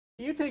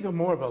You take a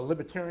more of a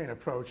libertarian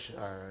approach,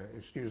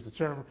 excuse the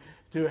term,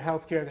 to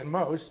healthcare than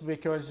most,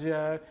 because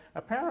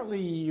apparently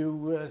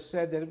you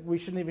said that we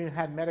shouldn't even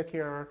have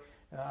Medicare,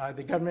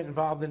 the government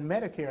involved in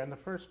Medicare in the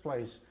first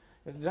place.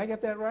 Did I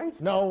get that right?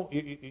 No,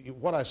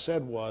 what I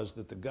said was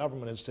that the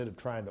government, instead of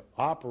trying to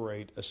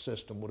operate a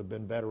system, would have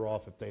been better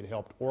off if they'd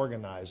helped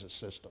organize a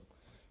system.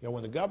 You know,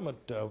 when the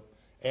government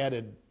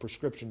added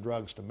prescription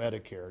drugs to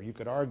Medicare, you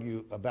could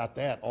argue about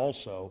that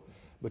also,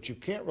 but you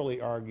can't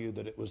really argue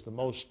that it was the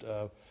most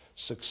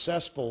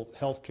successful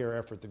health care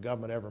effort the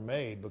government ever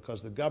made,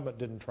 because the government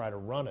didn't try to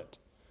run it.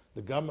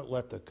 The government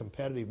let the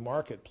competitive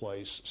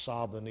marketplace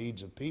solve the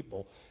needs of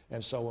people.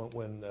 And so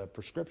when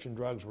prescription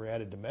drugs were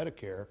added to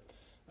Medicare,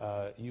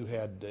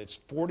 it's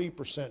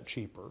 40%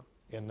 cheaper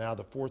in now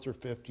the fourth or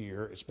fifth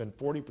year. It's been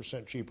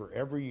 40% cheaper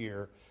every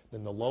year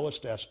than the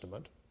lowest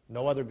estimate.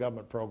 No other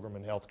government program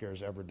in health care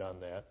has ever done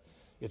that.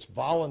 It's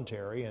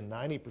voluntary, and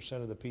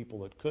 90% of the people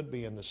that could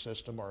be in the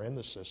system are in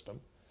the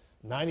system.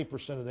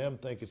 90% of them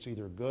think it's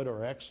either good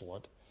or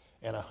excellent,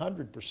 and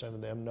 100%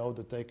 of them know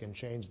that they can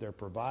change their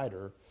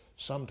provider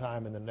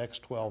sometime in the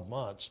next 12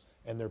 months,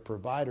 and their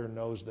provider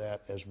knows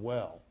that as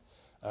well.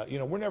 You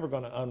know, we're never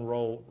going to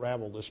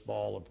unravel this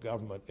ball of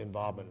government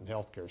involvement in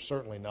health care,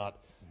 certainly not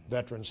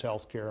veterans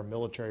health care,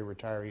 military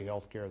retiree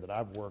health care that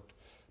I've worked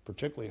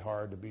particularly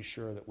hard to be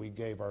sure that we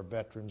gave our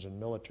veterans and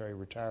military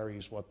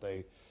retirees what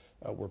they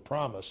were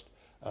promised.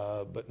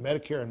 But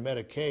Medicare and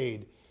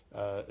Medicaid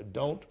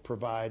don't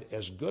provide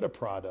as good a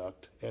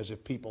product as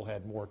if people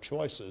had more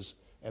choices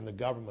and the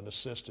government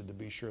assisted to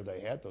be sure they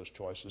had those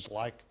choices,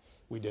 like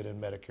we did in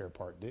Medicare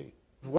Part D.